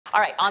All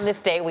right, on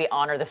this day, we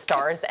honor the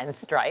Stars and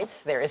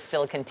Stripes. There is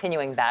still a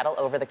continuing battle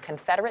over the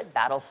Confederate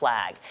battle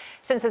flag.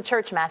 Since the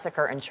church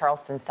massacre in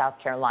Charleston, South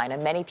Carolina,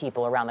 many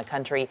people around the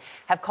country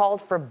have called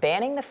for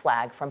banning the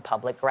flag from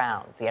public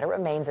grounds. Yet it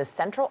remains a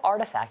central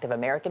artifact of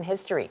American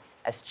history,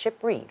 as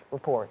Chip Reid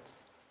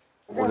reports.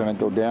 We're going to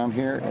go down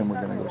here and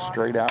we're going to go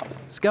straight out.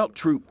 Scout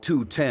Troop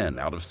 210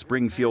 out of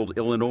Springfield,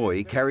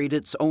 Illinois, carried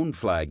its own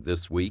flag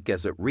this week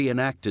as it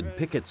reenacted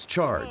Pickett's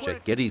charge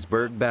at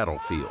Gettysburg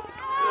Battlefield.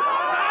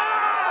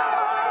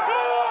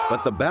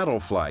 But the battle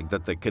flag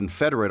that the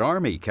Confederate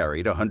Army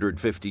carried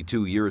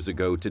 152 years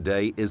ago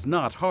today is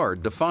not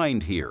hard to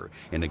find here.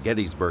 In a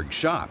Gettysburg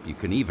shop, you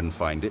can even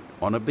find it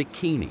on a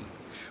bikini.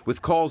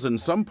 With calls in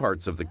some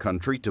parts of the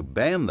country to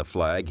ban the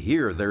flag,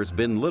 here there's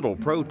been little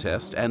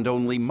protest and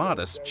only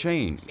modest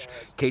change.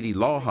 Katie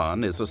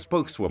Lawhon is a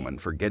spokeswoman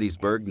for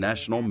Gettysburg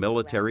National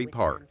Military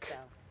Park.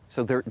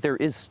 So there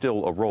is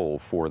still a role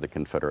for the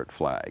Confederate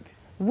flag.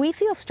 We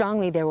feel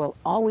strongly there will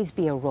always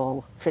be a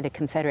role for the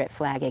Confederate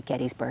flag at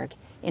Gettysburg,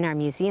 in our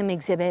museum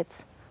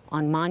exhibits,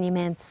 on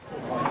monuments.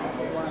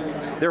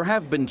 There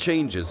have been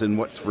changes in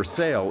what's for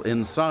sale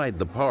inside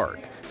the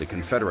park. The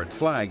Confederate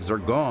flags are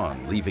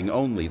gone, leaving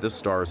only the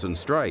Stars and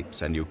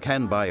Stripes, and you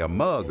can buy a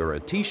mug or a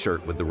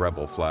t-shirt with the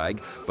rebel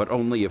flag, but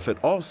only if it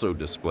also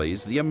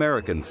displays the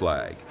American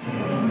flag.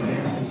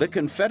 The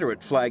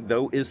Confederate flag,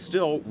 though, is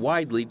still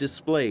widely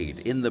displayed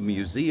in the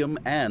museum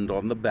and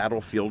on the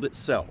battlefield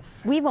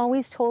itself. We've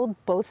always told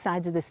both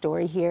sides of the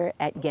story here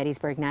at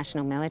Gettysburg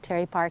National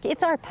Military Park.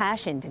 It's our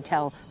passion to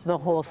tell the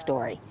whole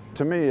story.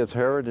 To me, it's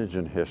heritage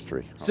and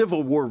history.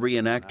 Civil War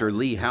reenactor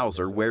Lee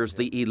Hauser wears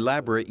the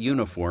elaborate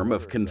uniform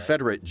of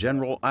Confederate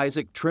General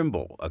Isaac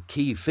Trimble, a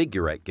key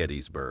figure at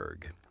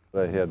Gettysburg.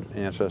 I had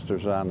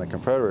ancestors on the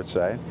Confederate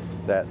side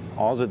that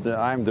all that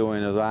I'm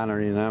doing is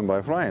honoring them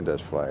by flying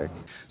this flag.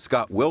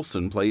 Scott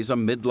Wilson plays a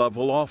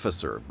mid-level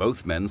officer.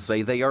 Both men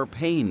say they are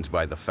pained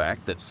by the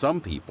fact that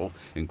some people,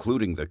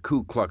 including the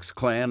Ku Klux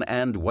Klan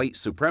and white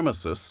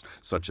supremacists,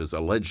 such as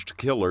alleged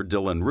killer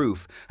Dylan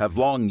Roof, have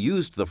long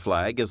used the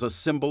flag as a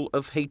symbol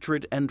of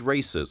hatred and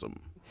racism.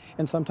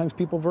 And sometimes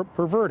people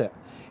pervert it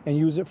and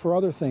use it for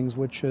other things,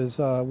 which is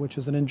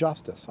an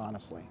injustice,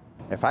 honestly.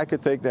 If I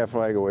could take that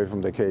flag away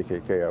from the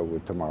KKK, I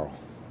would tomorrow,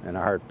 in a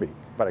heartbeat.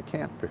 But I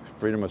can't,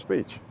 freedom of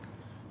speech,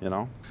 you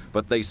know?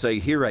 But they say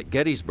here at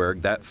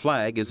Gettysburg that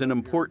flag is an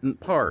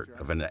important part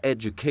of an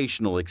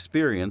educational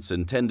experience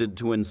intended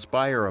to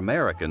inspire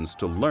Americans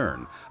to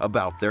learn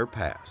about their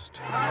past.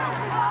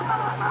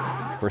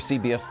 For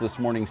CBS This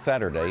Morning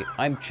Saturday,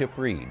 I'm Chip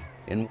Reid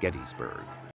in Gettysburg.